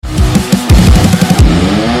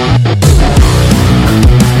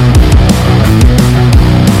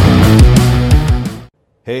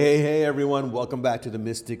Welcome back to the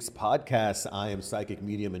Mystics Podcast. I am psychic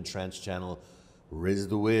medium and trance channel Riz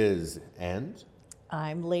the Wiz, and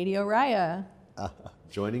I'm Lady Oriah.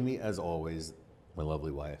 Joining me as always, my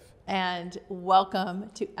lovely wife. And welcome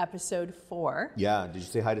to episode 4. Yeah, did you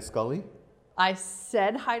say hi to Scully? I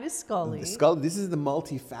said hi to Scully. Scully, this is the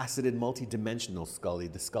multifaceted, multidimensional Scully,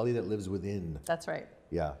 the Scully that lives within. That's right.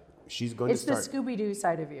 Yeah, she's going to start. It's the Scooby-Doo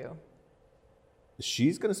side of you.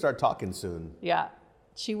 She's going to start talking soon. Yeah,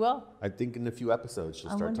 she will. I think in a few episodes she'll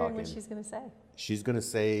start talking. I'm wondering what she's going to say. She's going to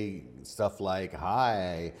say stuff like,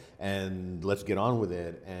 hi, and let's get on with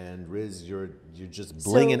it. And Riz, you're just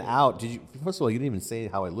blinging out. First of all, you didn't even say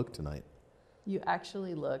how I look tonight. You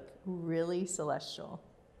actually look really celestial.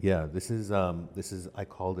 Yeah, this is I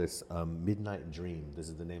call this Midnight Dream. This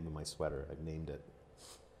is the name of my sweater. I've named it.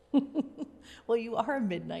 Well, you are a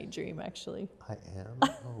midnight dream, actually. I am?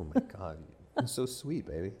 Oh my God. You're so sweet,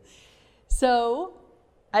 baby. So,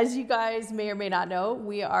 as you guys may or may not know,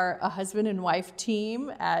 we are a husband and wife team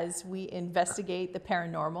as we investigate the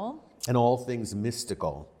paranormal. And all things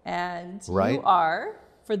mystical. And right? You are,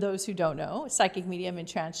 for those who don't know, psychic medium and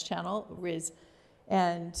trance channel, Riz.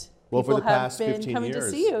 And well, for the past 15 been coming years,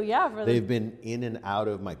 to see you. Yeah, they've been in and out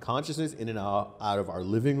of my consciousness, in and out of our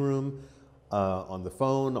living room, on the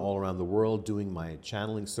phone, all around the world, doing my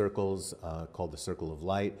channeling circles called the Circle of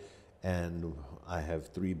Light. And I have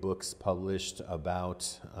 3 books published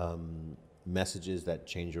about messages that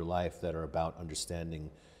change your life, that are about understanding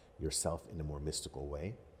yourself in a more mystical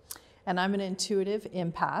way. And I'm an intuitive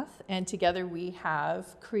empath, and together we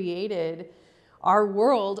have created our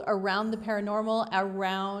world around the paranormal,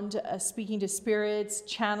 around speaking to spirits,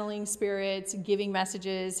 channeling spirits, giving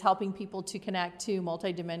messages, helping people to connect to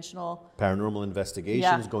multidimensional paranormal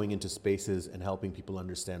investigations, going into spaces and helping people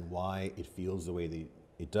understand why it feels the way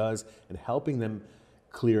it does, and helping them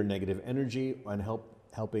clear negative energy, and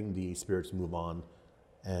helping the spirits move on,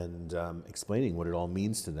 and explaining what it all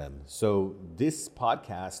means to them. So this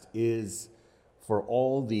podcast is for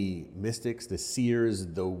all the mystics, the seers,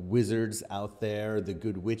 the wizards out there, the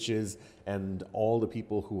good witches, and all the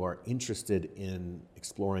people who are interested in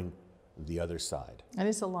exploring the other side. And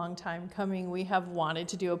it's a long time coming. We have wanted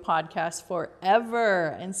to do a podcast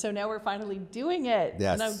forever. And so now we're finally doing it.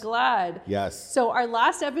 Yes. And I'm glad. Yes. So our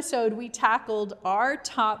last episode, we tackled our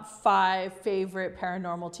top 5 favorite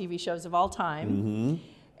paranormal TV shows of all time. Mm-hmm.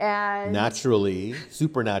 And naturally,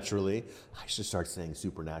 supernaturally, I should start saying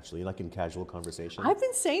supernaturally, like in casual conversation. I've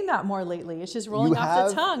been saying that more lately. It's just rolling off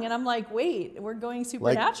the tongue. And I'm like, wait, we're going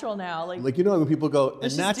supernatural now. Like, you know, when people go,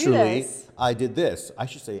 and naturally, I did this. I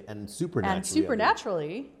should say, and supernaturally. And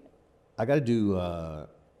supernaturally. I got to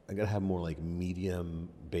have more like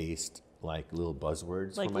medium-based, like little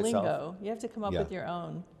buzzwords like for myself. Lingo. You have to come up with your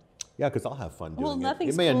own. Yeah, because I'll have fun doing it.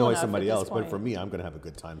 It may cool annoy somebody else, point. but for me, I'm going to have a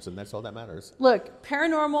good time. So that's all that matters. Look,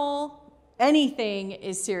 paranormal anything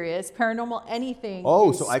is serious. Paranormal anything is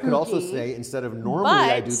so spooky. I could also say, instead of normally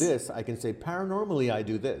I do this, I can say paranormally I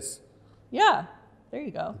do this. Yeah, there you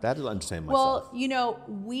go. That'll understand myself. Well, you know,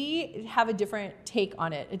 we have a different take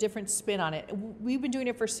on it, a different spin on it. We've been doing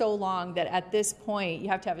it for so long that at this point, you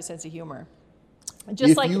have to have a sense of humor.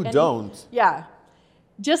 Just if you don't. Yeah.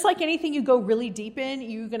 Just like anything you go really deep in,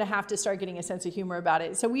 you're going to have to start getting a sense of humor about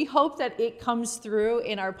it. So we hope that it comes through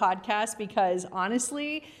in our podcast, because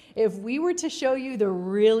honestly, if we were to show you the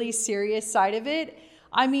really serious side of it,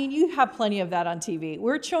 I mean, you have plenty of that on TV.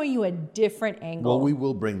 We're showing you a different angle. Well, we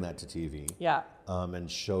will bring that to TV. Yeah.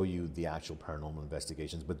 And show you the actual paranormal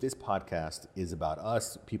investigations. But this podcast is about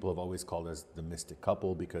us. People have always called us the mystic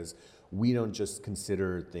couple, because we don't just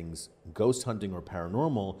consider things ghost hunting or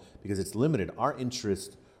paranormal, because it's limited. Our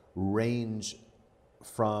interests range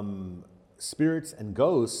from spirits and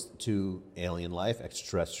ghosts to alien life,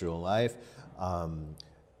 extraterrestrial life,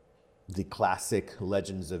 the classic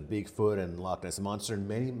legends of Bigfoot and Loch Ness Monster, and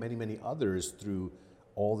many, many, many others through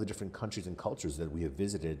all the different countries and cultures that we have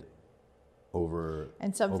visited over the years.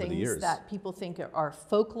 And some things that people think are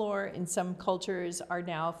folklore in some cultures are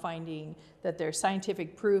now finding that there's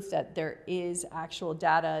scientific proof that there is actual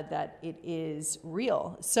data that it is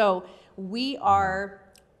real. So we are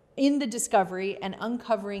in the discovery and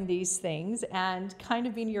uncovering these things and kind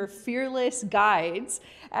of being your fearless guides.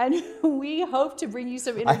 And we hope to bring you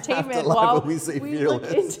some entertainment while we look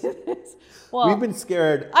into this. Well, we've been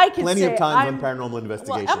scared plenty of times on paranormal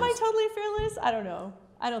investigations. Well, am I totally fearless? I don't know.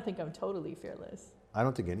 I don't think I'm totally fearless. I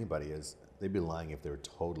don't think anybody is. They'd be lying if they were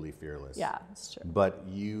totally fearless. Yeah, it's true. But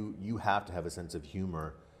you have to have a sense of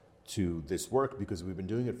humor to this work, because we've been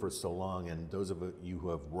doing it for so long, and those of you who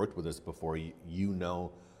have worked with us before, you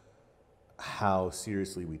know how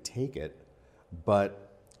seriously we take it.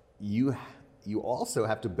 But you you also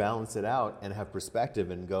have to balance it out and have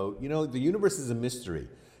perspective and go, the universe is a mystery.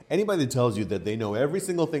 Anybody that tells you that they know every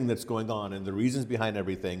single thing that's going on and the reasons behind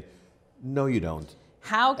everything, no, you don't.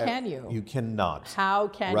 How can you? You cannot. How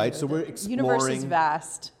can you? Right? So we're The exploring. universe is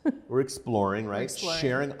vast. We're exploring, right? exploring.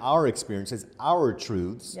 Sharing our experiences, our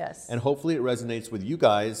truths. Yes. And hopefully it resonates with you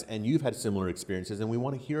guys and you've had similar experiences and we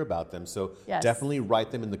want to hear about them. So Yes. definitely write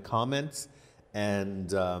them in the comments and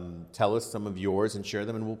tell us some of yours and share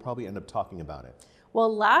them and we'll probably end up talking about it.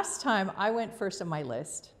 Well, last time I went first on my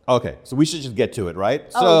list. Okay, so we should just get to it, right?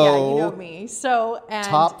 Oh, yeah, you know me. So, and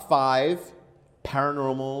top 5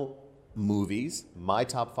 paranormal movies, my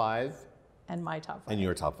top 5, and my top 5. and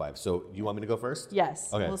your top 5. So you want me to go first?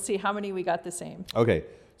 Yes. Okay. We'll see how many we got the same. Okay,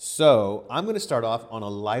 so I'm going to start off on a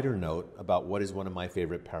lighter note about what is one of my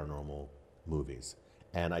favorite paranormal movies.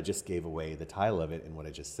 And I just gave away the title of it in what I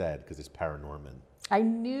just said because it's Paranorman. I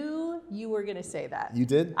knew you were going to say that. You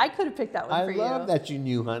did? I could have picked that one for you. I love that you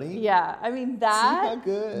knew, honey. Yeah, I mean that. See how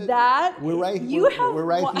good? That We're right. You we're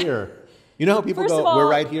right here. You know how people First go, of all, we're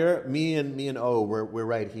right here? Me and O, we're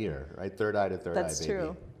right here, right? Third eye to third eye, baby. That's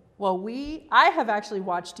true. Well, I have actually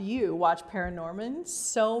watched you watch Paranorman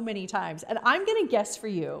so many times. And I'm going to guess for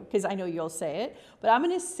you, because I know you'll say it, but I'm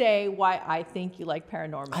going to say why I think you like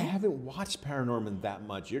Paranorman. I haven't watched Paranorman that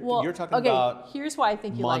much. You're talking okay, about here's why I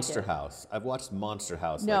think you like it. Monster House. I've watched Monster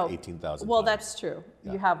House No. like 18,000 Well, times. that's true.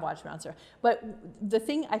 Yeah. You have watched Monster. But the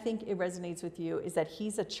thing I think it resonates with you is that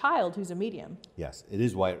he's a child who's a medium. Yes, it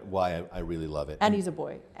is why I really love it. And he's a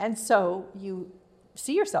boy. And so you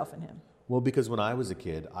see yourself in him. Well, because when I was a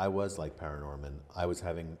kid, I was like Paranorman. I was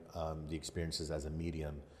having the experiences as a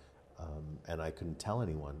medium, and I couldn't tell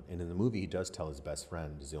anyone. And in the movie, he does tell his best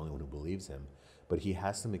friend, he's the only one who believes him. But he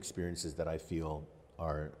has some experiences that I feel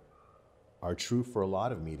are true for a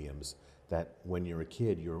lot of mediums, that when you're a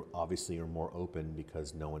kid, you're more open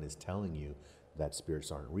because no one is telling you that spirits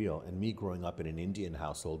aren't real. And me growing up in an Indian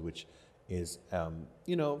household, which is,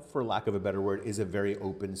 for lack of a better word, is a very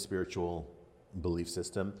open spiritual belief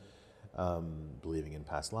system, believing in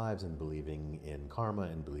past lives and believing in karma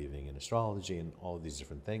and believing in astrology and all of these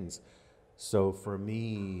different things. So for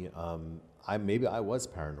me, I was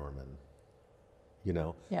Paranorman,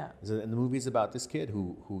 Yeah. And the movie's about this kid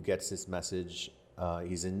who gets this message.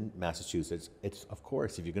 He's in Massachusetts. It's, of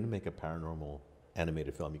course, if you're going to make a paranormal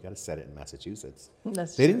animated film, you got to set it in Massachusetts.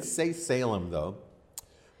 That's They true. didn't say Salem though,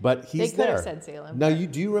 but he's They could there. have said Salem. Now,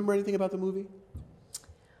 but- do you remember anything about the movie?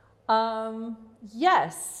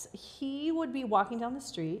 Yes, he would be walking down the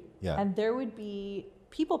street, Yeah. and there would be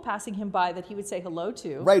people passing him by that he would say hello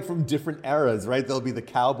to. Right, from different eras, right? There'll be the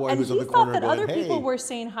cowboy And who's he on the thought corner that going, other hey. people were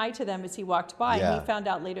saying hi to them as he walked by, Yeah. and he found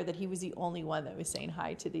out later that he was the only one that was saying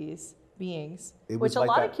hi to these beings, It which was a like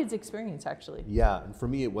lot that- of kids experience, actually. Yeah, and for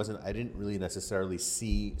me, I didn't really necessarily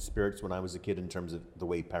see spirits when I was a kid in terms of the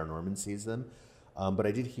way Paranorman sees them, but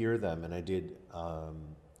I did hear them, and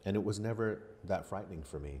and it was never that frightening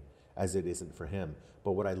for me, as it isn't for him.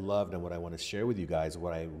 But what I loved and what I want to share with you guys,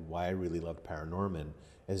 why I really loved Paranorman,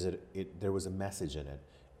 is that there was a message in it.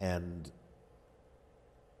 And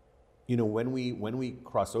when we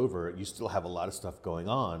cross over, you still have a lot of stuff going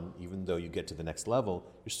on. Even though you get to the next level,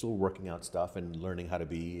 you're still working out stuff and learning how to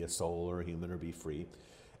be a soul or a human or be free.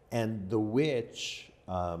 And the witch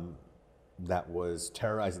that was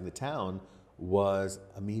terrorizing the town was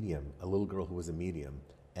a medium, a little girl who was a medium.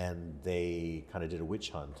 And they kind of did a witch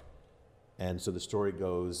hunt. And so the story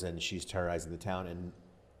goes, and she's terrorizing the town,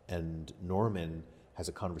 and Norman has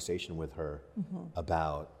a conversation with her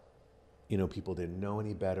about, people didn't know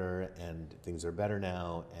any better, and things are better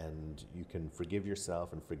now, and you can forgive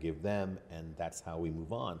yourself and forgive them, and that's how we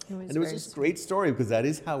move on. And it was just a great story, because that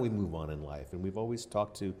is how we move on in life. And we've always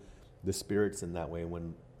talked to the spirits in that way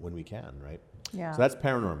when we can, right? Yeah. So that's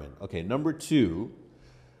Paranorman. Okay, number 2.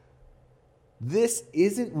 This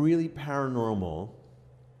isn't really paranormal,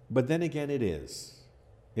 but then again, it is.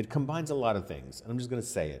 It combines a lot of things. And I'm just going to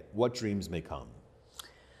say it. What dreams may come.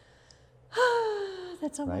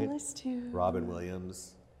 That's on Right? my list too. Robin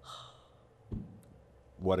Williams.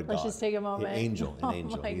 What a god. Let's just take a moment. An angel. Oh He is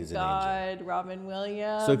my an angel. God, Robin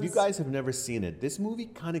Williams. So if you guys have never seen it, this movie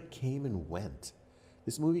kind of came and went.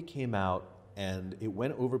 This movie came out and it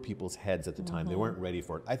went over people's heads at the time. They weren't ready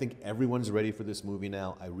for it. I think everyone's ready for this movie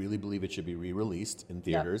now. I really believe it should be re-released in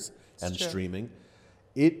theaters and true. streaming.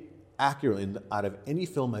 It accurately, out of any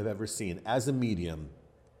film I've ever seen as a medium,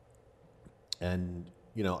 and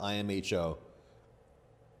IMHO,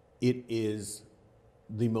 it is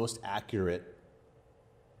the most accurate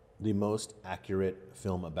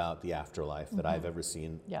film about the afterlife that I've ever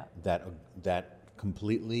seen. Yeah. That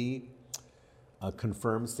completely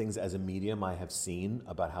confirms things as a medium I have seen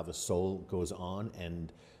about how the soul goes on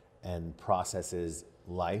and processes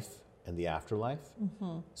life and the afterlife.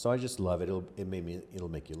 So I just love it. It'll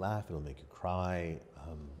make you laugh. It'll make you cry.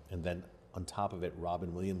 And then on top of it,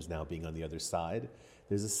 Robin Williams now being on the other side.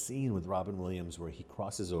 There's a scene with Robin Williams where he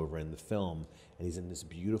crosses over in the film, and he's in this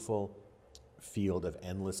beautiful field of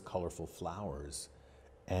endless, colorful flowers,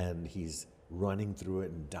 and he's running through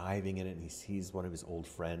it and diving in it, and he sees one of his old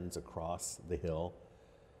friends across the hill.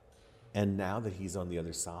 And now that he's on the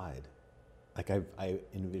other side, like I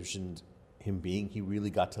envisioned him being, he really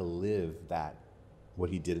got to live what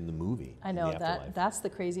he did in the movie. I know that's the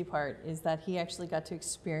crazy part, is that he actually got to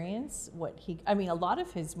experience I mean, a lot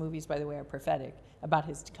of his movies, by the way, are prophetic about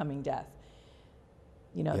his coming death.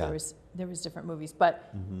 You know, there was different movies,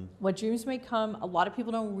 but What Dreams May Come, a lot of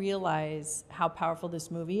people don't realize how powerful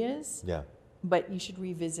this movie is. Yeah. But you should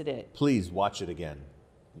revisit it. Please watch it again.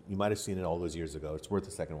 You might have seen it all those years ago. It's worth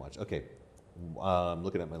a second watch. Okay, I'm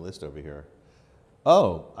looking at my list over here.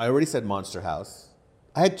 Oh, I already said Monster House.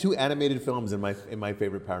 I had 2 animated films in my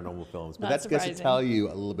favorite paranormal films, but that's just to tell you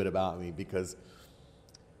a little bit about me, because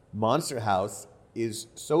Monster House is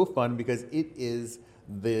so fun because it is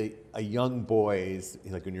a young boy's,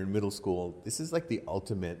 like when you're in middle school, this is like the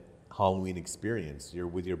ultimate Halloween experience. You're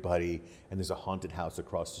with your buddy and there's a haunted house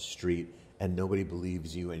across the street and nobody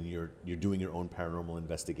believes you, and you're doing your own paranormal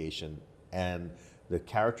investigation. And the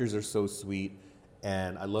characters are so sweet,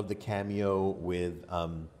 and I love the cameo with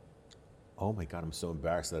oh my God, I'm so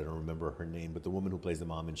embarrassed that I don't remember her name, but the woman who plays the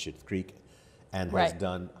mom in Schitt's Creek and has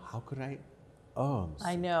done, how could I? Oh,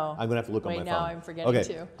 I know. I'm going to have to look on my phone. Now I'm forgetting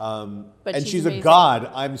too. But and she's amazing. A god.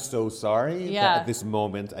 I'm so sorry that at this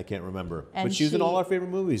moment I can't remember. But she's in all our favorite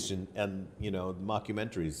movies and you know,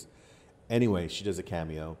 mockumentaries. Anyway, she does a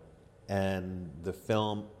cameo. And the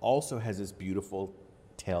film also has this beautiful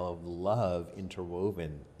tale of love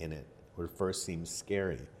interwoven in it, where it first seems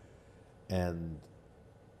scary. And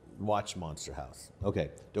watch Monster House.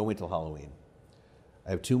 Okay, don't wait till Halloween. I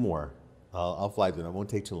have 2 more. I'll fly through them. I won't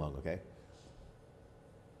take too long, okay?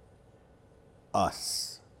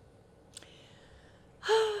 Us.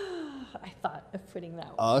 I thought of putting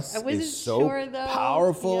that one. Us I wasn't is so sure, though.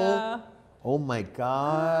 powerful. Yeah. Oh my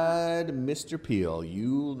God, Mr. Peel,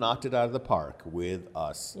 you knocked it out of the park with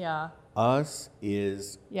Us. Yeah. Us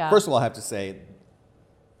is, Yeah. First of all, I have to say,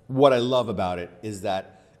 what I love about it is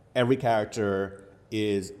that every character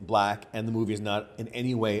is black, and the movie is not in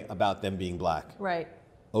any way about them being black. Right.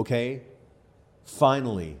 Okay?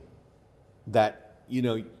 Finally, that, you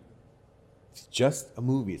know, it's just a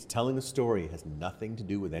movie. It's telling a story. It has nothing to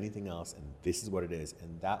do with anything else, and this is what it is.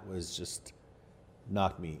 And that was just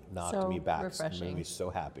knocked me back. Refreshing. Made me so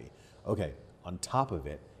happy. Okay, on top of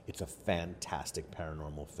it, it's a fantastic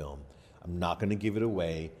paranormal film. I'm not going to give it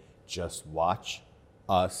away. Just watch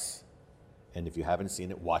Us, and if you haven't seen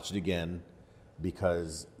it, watch it again,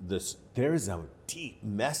 because there's a deep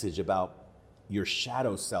message about your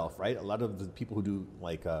shadow self, right? A lot of the people who do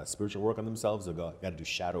like spiritual work on themselves, they'll go, got to do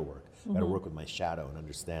shadow work. Got to work with my shadow and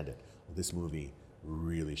understand it. Well, this movie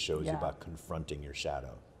really shows you about confronting your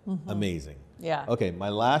shadow. Amazing. Yeah. Okay, my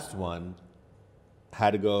last one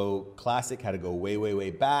had to go classic, had to go way, way, way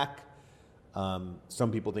back.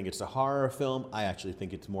 Some people think it's a horror film. I actually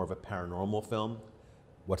think it's more of a paranormal film.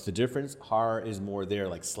 What's the difference? Horror is more there,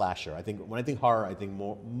 like slasher. I think when I think horror, I think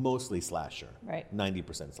mostly slasher. Right.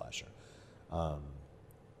 90% slasher.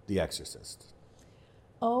 The Exorcist.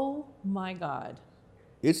 Oh my God.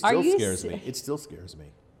 It still scares me. It still scares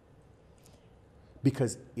me.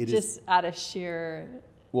 Because it is just out of sheer.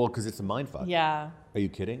 Well, because it's a mindfuck. Yeah. Are you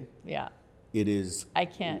kidding? Yeah. It is. I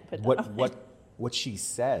can't put that on. What she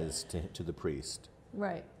says to the priest.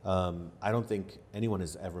 Right. I don't think anyone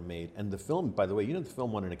has ever made. And the film, by the way, you know, the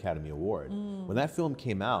film won an Academy Award. When that film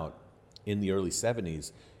came out in the early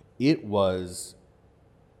 70s, it was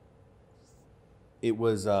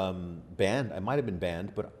banned. It might have been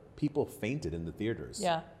banned, but people fainted in the theaters.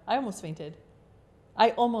 Yeah, I almost fainted.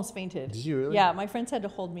 Did you really? Yeah, my friends had to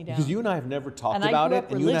hold me down. Because you and I have never talked about it,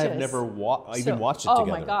 and you and I have never even watched it together. Oh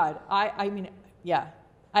my God. I mean, yeah.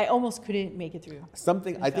 I almost couldn't make it through.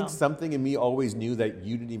 I think something in me always knew that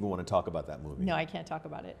you didn't even want to talk about that movie. No, I can't talk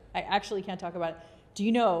about it. I actually can't talk about it. Do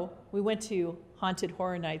you know, we went to Haunted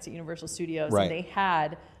Horror Nights at Universal Studios, right. And they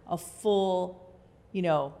had a full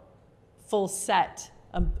set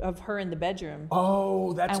of her in the bedroom.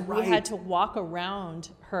 Oh, that's right. right. And we had to walk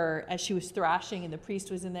around her as she was thrashing, and the priest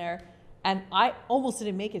was in there. And I almost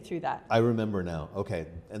didn't make it through that. I remember now. Okay.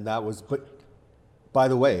 And that was, but by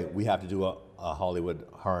the way, we have to do a Hollywood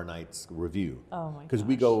Horror Nights review. Oh my gosh. Because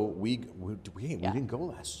we didn't go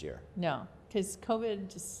last year. No. because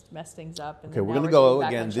COVID just messed things up. And Okay, we're now going to go getting back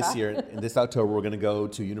again on this track. year. In this October, we're going to go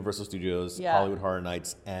to Universal Studios, Yeah. Hollywood Horror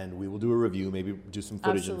Nights, and we will do a review, maybe do some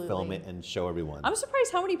footage and film Absolutely. it and show everyone. I'm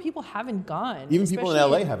surprised how many people haven't gone. Even people in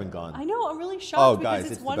especially LA haven't gone. I know, I'm really shocked Oh, because guys,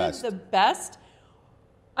 it's it's the one best. of the best.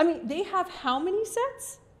 I mean, they have how many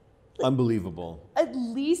sets? Unbelievable. At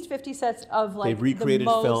least 50 sets of like They've recreated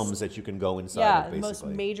the most, films that you can go inside yeah, of, the most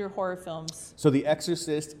basically. major horror films. So The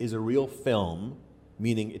Exorcist is a real film,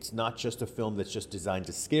 meaning it's not just a film that's just designed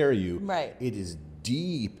to scare you. Right. It is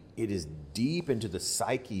deep. It is deep into the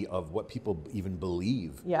psyche of what people even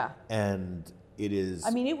believe. Yeah. And it is I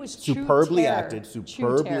mean, it was true superbly terror, acted, true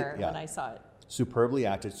superbly terror yeah. when I saw it. Superbly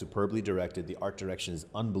acted, superbly directed. The art direction is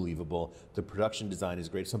unbelievable. The production design is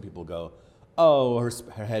great. Some people go, oh,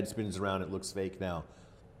 her head spins around, it looks fake now.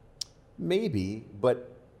 Maybe,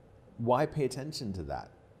 but why pay attention to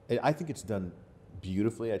that? I think it's done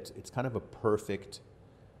beautifully. It's kind of a perfect,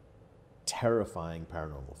 terrifying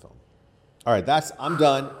paranormal film. All right, I'm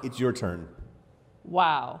done. It's your turn.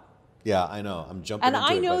 Wow. Yeah, I know. I'm jumping And into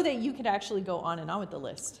I it, know but that you could actually go on and on with the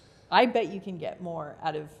list. I bet you can get more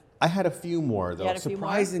out of. I had a few more, though. had a few more?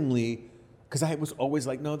 Surprisingly, because I was always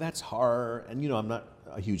like, no, that's horror. And, I'm not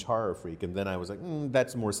a huge horror freak. And then I was like,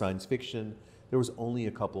 that's more science fiction. There was only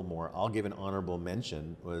a couple more. I'll give an honorable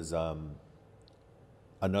mention, was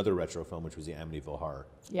another retro film, which was the Amityville Horror.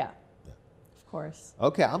 Yeah. Of course.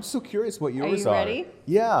 Okay, I'm so curious what yours you are. ready?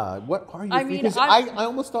 Yeah, what are you? I mean, because I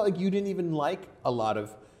almost thought like you didn't even like a lot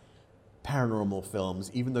of paranormal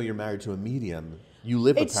films, even though you're married to a medium. You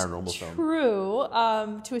live a paranormal film. It's true,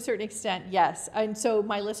 to a certain extent, yes. And so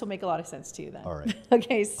my list will make a lot of sense to you then. All right.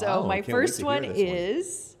 Okay, so my can't wait first to one hear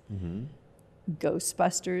this one. is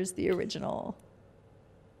Ghostbusters, the original.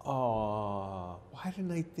 Oh, why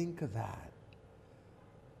didn't I think of that?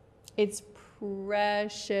 It's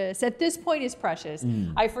precious. At this point, it's precious.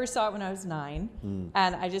 I first saw it when I was 9,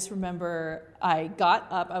 and I just remember I got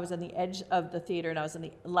up. I was on the edge of the theater, and I was in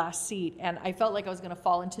the last seat, and I felt like I was going to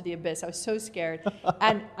fall into the abyss. I was so scared,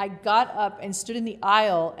 and I got up and stood in the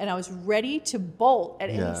aisle, and I was ready to bolt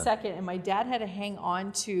at any second, and my dad had to hang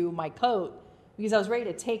on to my coat because I was ready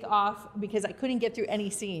to take off because I couldn't get through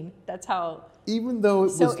any scene. That's how. Even though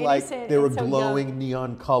it So was like innocent they were and so glowing young.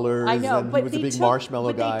 neon colors, I know, and but he was a big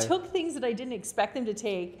marshmallow guy. But they took things that I didn't expect them to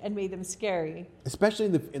take and made them scary. Especially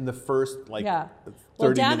in the first like 30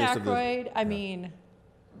 Well, Dan minutes of the Aykroyd, I mean,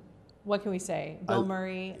 what can we say? Bill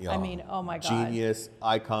Murray. I mean, oh my God. Genius,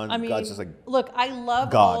 icon. I mean, God's just like look, I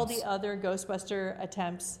love all gods. the other Ghostbuster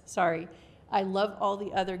attempts. Sorry. I love all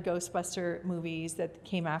the other Ghostbuster movies that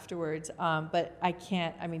came afterwards, but I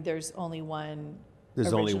can't. I mean, there's only one.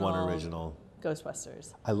 There's only one original.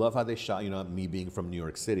 Ghostbusters. I love how they shot, me being from New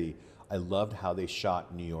York City, I loved how they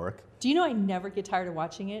shot New York. Do you know I never get tired of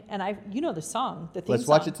watching it? And you know the song, the theme Let's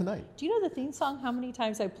song. watch it tonight. Do you know the theme song, how many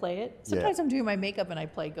times I play it? Sometimes I'm doing my makeup and I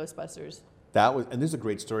play Ghostbusters. And there's a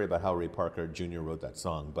great story about how Ray Parker Jr. wrote that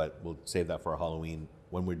song, but we'll save that for Halloween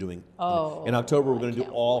when we're doing, in October, we're going to do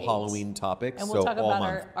can't all wait. Halloween topics. And we'll talk all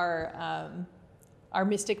about month. our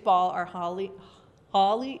Mystic Ball, our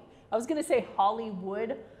I was going to say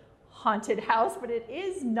Hollywood haunted house, but it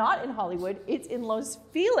is not in Hollywood. It's in Los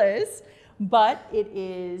Feliz, but it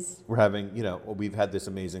is. We're having, we've had this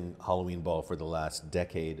amazing Halloween ball for the last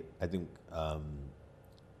decade. I think,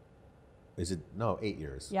 8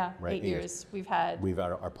 years. Yeah, right? 8 years. We've had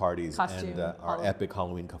our parties costume, and our epic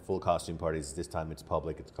Halloween full costume parties. This time it's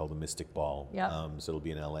public. It's called the Mystic Ball. Yep. So it'll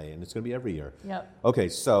be in LA, and it's going to be every year. Yep. Okay,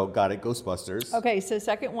 so got it. Ghostbusters. Okay, so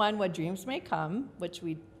second one, What Dreams May Come, which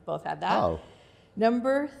we both had that. Oh.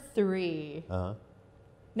 Number 3. Uh-huh.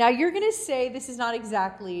 Now you're going to say this is not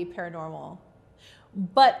exactly paranormal,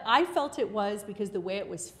 but I felt it was because the way it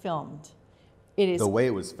was filmed. It is The way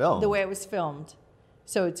it was filmed. the way it was filmed.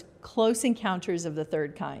 So it's Close Encounters of the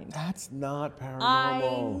Third Kind. That's not paranormal.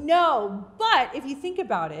 I know, but if you think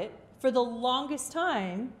about it, for the longest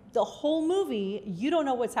time, the whole movie, you don't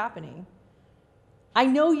know what's happening. I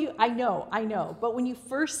know. But when you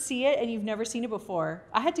first see it and you've never seen it before,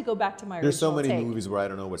 I had to go back to my There's so original many take. movies where I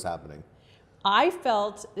don't know what's happening. I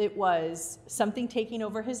felt it was something taking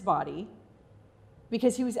over his body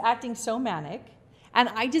because he was acting so manic. And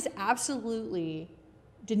I just absolutely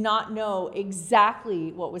did not know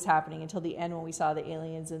exactly what was happening until the end when we saw the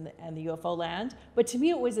aliens and the UFO land. But to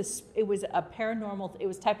me, it was a paranormal, it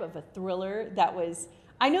was type of a thriller that was,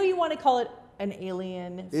 I know you want to call it an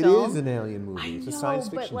alien film. It is an alien movie. It's a science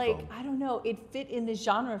fiction film. I don't know. It fit in the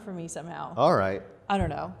genre for me somehow. All right. I don't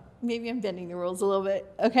know. Maybe I'm bending the rules a little bit.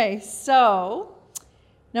 Okay, so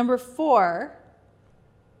number 4,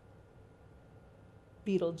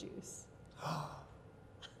 Beetlejuice.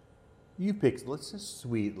 You picked, let's just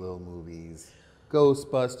sweet little movies.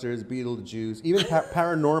 Ghostbusters, Beetlejuice. Even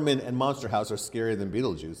Paranorman and Monster House are scarier than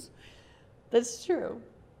Beetlejuice. That's true.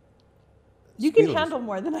 You can handle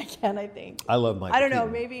more than I can, I think. I love Michael I don't know.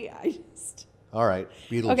 Keaton. Maybe I just... All right,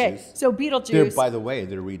 Beetlejuice. Okay, so Beetlejuice. By the way,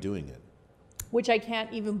 they're redoing it. Which I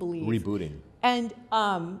can't even believe. Rebooting. And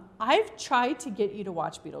I've tried to get you to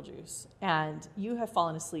watch Beetlejuice, and you have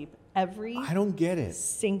fallen asleep every I don't get it.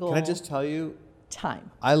 single Can I just tell you?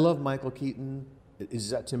 time. I love Michael Keaton. Is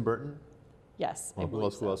that Tim Burton? Yes, Well,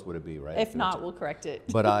 who else would it be, right? If not, we'll correct it.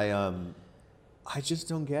 But I just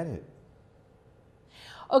don't get it.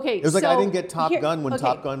 Okay, it was like I didn't get Top Gun when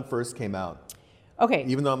Top Gun first came out. Okay.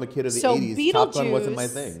 Even though I'm a kid of the 80s, Top Gun wasn't my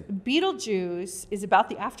thing. Beetlejuice is about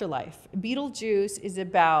the afterlife. Beetlejuice is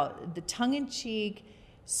about the tongue-in-cheek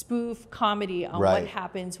spoof comedy on what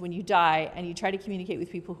happens when you die and you try to communicate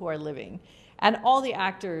with people who are living. And all the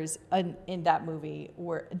actors in that movie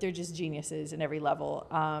they're just geniuses in every level.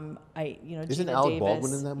 Isn't Gina Alec Davis.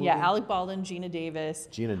 Baldwin in that movie? Yeah, Alec Baldwin, Gina Davis.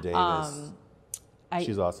 Gina Davis.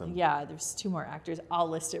 She's awesome. Yeah, there's 2 more actors. I'll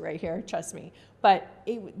list it right here, trust me. But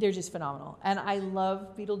they're just phenomenal. And I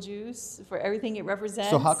love Beetlejuice for everything it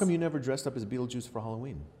represents. So how come you never dressed up as Beetlejuice for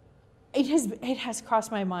Halloween? It has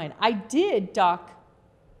crossed my mind. I did Doc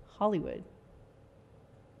Hollywood.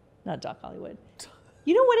 Not Doc Hollywood.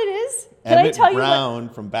 You know what it is? Emmett Brown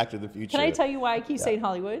from Back to the Future. Can I tell you why I keep saying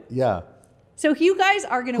Hollywood? Yeah. So you guys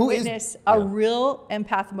are going to witness a real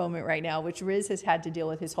empath moment right now, which Riz has had to deal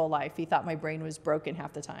with his whole life. He thought my brain was broken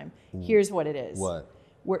half the time. Here's what it is. What?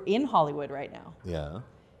 We're in Hollywood right now. Yeah.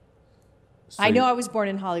 So I know I was born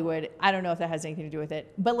in Hollywood. I don't know if that has anything to do with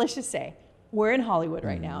it. But let's just say we're in Hollywood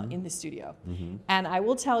right now in the studio. And I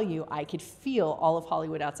will tell you, I could feel all of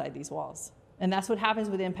Hollywood outside these walls. And that's what happens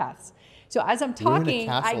with empaths. So as I'm talking,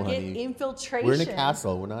 I get infiltration. We're in a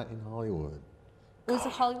castle. We're not in Hollywood. It was a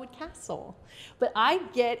Hollywood castle. But I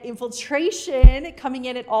get infiltration coming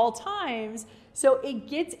in at all times. So it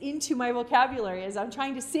gets into my vocabulary as I'm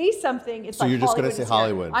trying to say something. It's so like you're just going to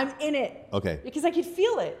Hollywood say Hollywood. I'm in it. Okay. Because I could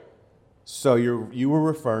feel it. So you were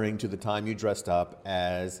referring to the time you dressed up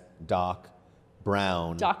as Doc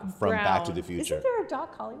Brown from Back to the Future. Isn't there a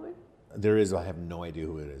Doc Hollywood? There is. I have no idea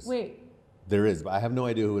who it is. Wait. There is, but I have no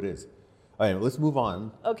idea who it is. All right, let's move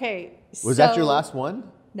on. Okay. Was that your last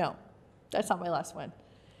one? No, that's not my last one.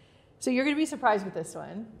 So you're going to be surprised with this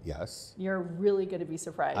one. Yes. You're really going to be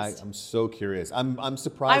surprised. I'm so curious. I'm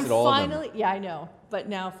surprised at all of them. Yeah, I know. But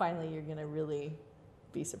now finally you're going to really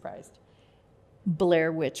be surprised.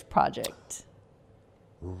 Blair Witch Project.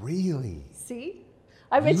 Really? See?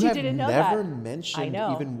 I bet you didn't know that. You have never mentioned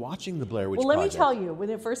even watching the Blair Witch Project. Well, let me tell you, when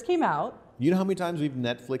it first came out. You know how many times we've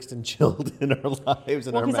Netflixed and chilled in our lives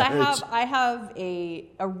and our marriage? Because I have a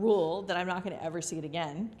rule that I'm not going to ever see it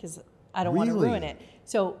again because I don't want to ruin it.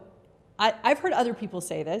 So I've heard other people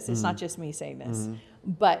say this. It's not just me saying this.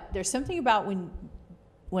 But there's something about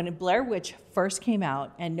when Blair Witch first came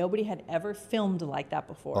out and nobody had ever filmed like that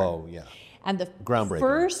before. Oh, yeah. And the groundbreaking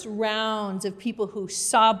first rounds of people who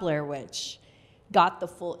saw Blair Witch got the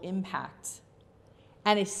full impact.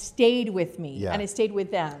 And it stayed with me, and it stayed with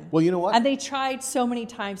them. Well, you know what? And they tried so many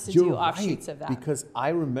times to do offshoots of that. Because I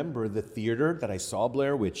remember the theater that I saw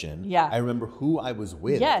Blair Witch in. Yeah. I remember who I was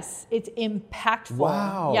with. Yes, it's impactful.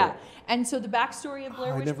 Wow. Yeah. And so the backstory of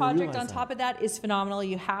Blair Witch Project on top of that is phenomenal.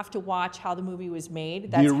 You have to watch how the movie was made.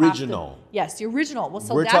 That's the original. Yes, the original. Well,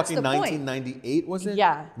 so we're that's talking the 1998, was it?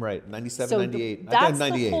 Yeah. Right, 97, so 98. That's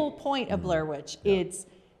 98. the whole point of Blair Witch. Yeah.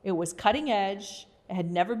 It was cutting edge. It had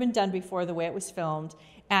never been done before the way it was filmed.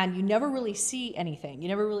 And you never really see anything. You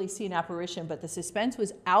never really see an apparition, but the suspense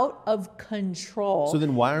was out of control. So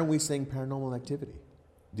then why aren't we saying Paranormal Activity?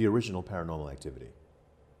 The original Paranormal Activity,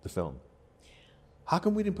 the film. How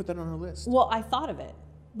come we didn't put that on our list? Well, I thought of it.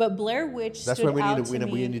 But Blair Witch That's stood why we out need to, to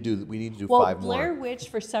we me. need to do 5 more. more. Blair Witch,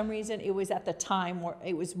 for some reason, it was at the time,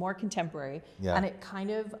 it was more contemporary. Yeah. And it kind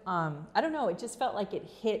of, I don't know, it just felt like it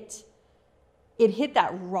hit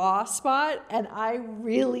that raw spot, and I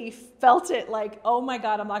really felt it like, oh my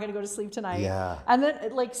God, I'm not going to go to sleep tonight. Yeah. And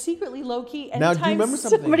then, like, secically, low-key, Now, do you anytime remember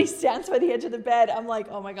something? somebody stands by the edge of the bed, I'm like,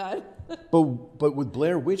 oh my God. But with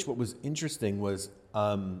Blair Witch, what was interesting was,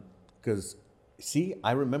 because, see,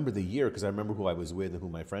 I remember the year, because I remember who I was with and who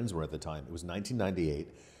my friends were at the time. It was 1998.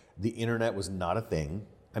 The internet was not a thing.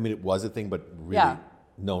 I mean, it was a thing, but really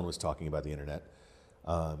no one was talking about the internet.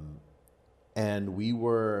 And we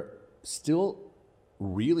were still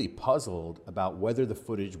really puzzled about whether the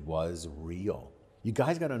footage was real. You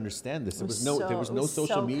guys got to understand this. There was no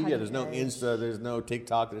social media. There's no Insta. There's no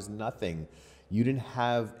TikTok. There's nothing. You didn't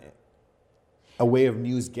have a way of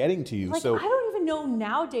news getting to you. Like, so I don't even know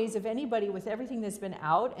nowadays of anybody with everything that's been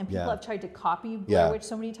out and people have tried to copy Blair Witch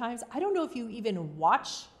so many times. I don't know if you even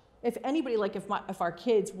watch, if anybody, like if our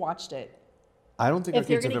kids watched it. I don't think our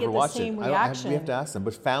kids have ever watched it. We have to ask them.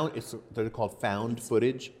 But they're called found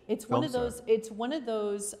footage. It's one of those. It's one of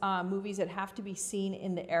those movies that have to be seen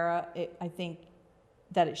in the era. I think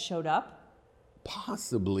that it showed up.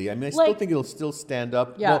 Possibly. I mean, I still think it'll still stand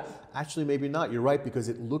up. Yeah. Well, actually, maybe not. You're right, because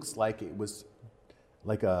it looks like it was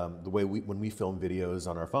like the way when we film videos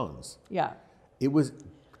on our phones. Yeah. It was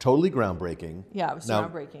totally groundbreaking. Yeah, it was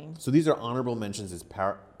groundbreaking. So these are honorable mentions as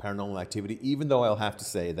Paranormal Activity, even though I'll have to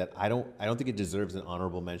say that I don't think it deserves an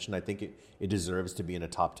honorable mention. I think it deserves to be in a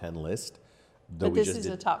top 10 list. But this is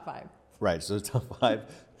a top 5. Right, so top 5.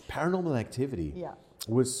 Paranormal Activity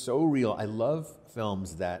was so real. I love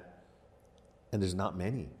films that, and there's not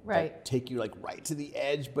many, that take you like right to the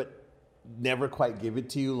edge, but never quite give it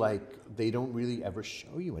to you. Like they don't really ever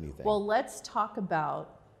show you anything. Well, let's talk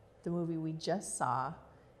about the movie we just saw.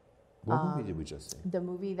 What movie did we just see? The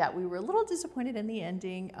movie that we were a little disappointed in the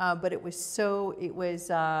ending, but it was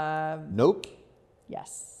Nope.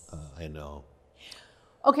 Yes. I know.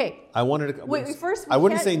 Okay. I wanted to. Wait, first. I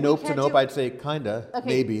wouldn't say nope to nope. I'd say kinda,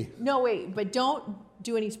 maybe. No, wait, but don't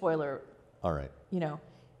do any spoiler. All right.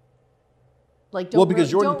 Like, don't. Well, because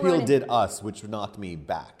Jordan Peele did Us, which knocked me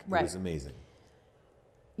back. It was amazing.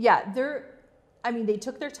 Yeah, they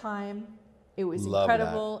took their time. It was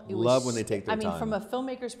incredible. That. Love when they take their time. From a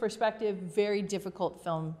filmmaker's perspective, very difficult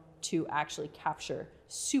film to actually capture.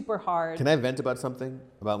 Super hard. Can I vent about something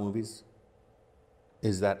about movies?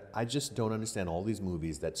 Is that I just don't understand all these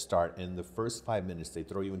movies that start in the first 5 minutes, they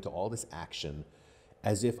throw you into all this action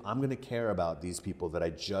as if I'm going to care about these people that I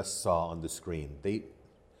just saw on the screen.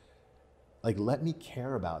 Let me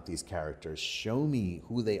care about these characters. Show me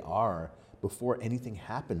who they are before anything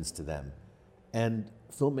happens to them. And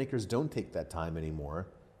filmmakers don't take that time anymore,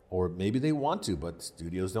 or maybe they want to, but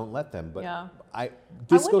studios don't let them. But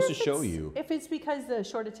this goes to show you. If it's because the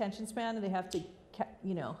short attention span and they have to,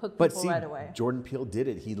 hook but people see, right away. Jordan Peele did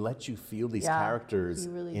it. He let you feel these characters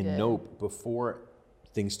in Nope before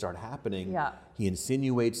things start happening. Yeah. He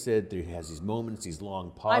insinuates it. He has these moments, these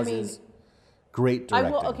long pauses. Great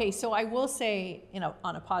directing. So I will say,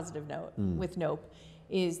 on a positive note with Nope,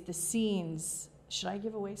 is the scenes. Should I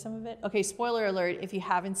give away some of it? Okay, spoiler alert. If you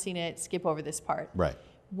haven't seen it, skip over this part. Right.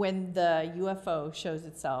 When the UFO shows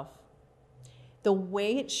itself, the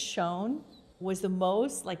way it's shown was the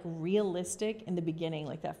most realistic in the beginning,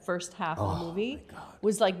 like that first half of the movie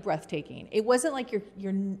was breathtaking. It wasn't like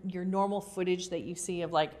your normal footage that you see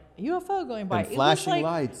of a UFO going by. And flashing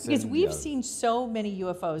lights. Because we've seen so many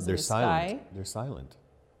UFOs in the sky. They're silent.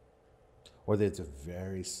 Or there's a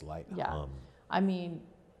very slight hum. I mean,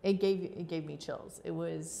 it gave me chills. It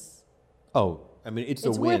was. Oh, it's a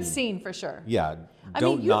win. It's worth seeing for sure. Yeah,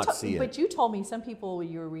 see it. But you told me some people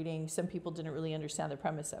you were reading, some people didn't really understand the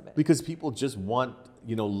premise of it. Because people just want,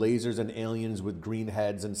 lasers and aliens with green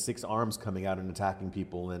heads and 6 arms coming out and attacking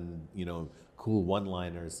people and, cool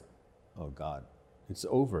one-liners. Oh, God. It's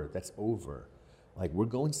over. That's over. We're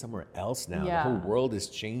going somewhere else now. Yeah. The whole world is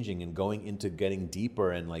changing and going into getting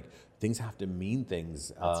deeper, and, things have to mean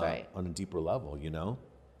things That's right. on a deeper level,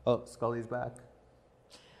 Oh, Scully's back.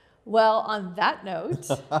 Well, on that note,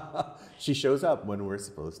 she shows up when we're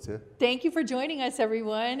supposed to. Thank you for joining us,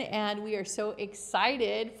 everyone. And we are so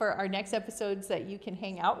excited for our next episodes that you can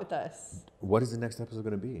hang out with us. What is the next episode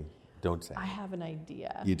going to be? Don't say. I have an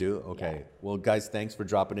idea. You do? Okay. Yeah. Well, guys, thanks for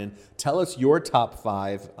dropping in. Tell us your top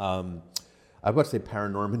 5. I was about to say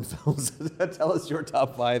paranormal films. Tell us your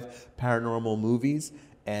top 5 paranormal movies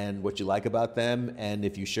and what you like about them. And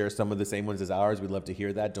if you share some of the same ones as ours, we'd love to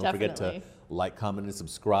hear that. Don't forget to like, comment, and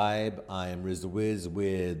subscribe. I am Riz the Wiz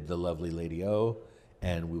with the lovely Lady O,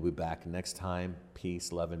 and we'll be back next time.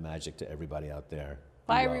 Peace, love, and magic to everybody out there.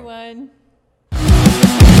 Bye, everyone.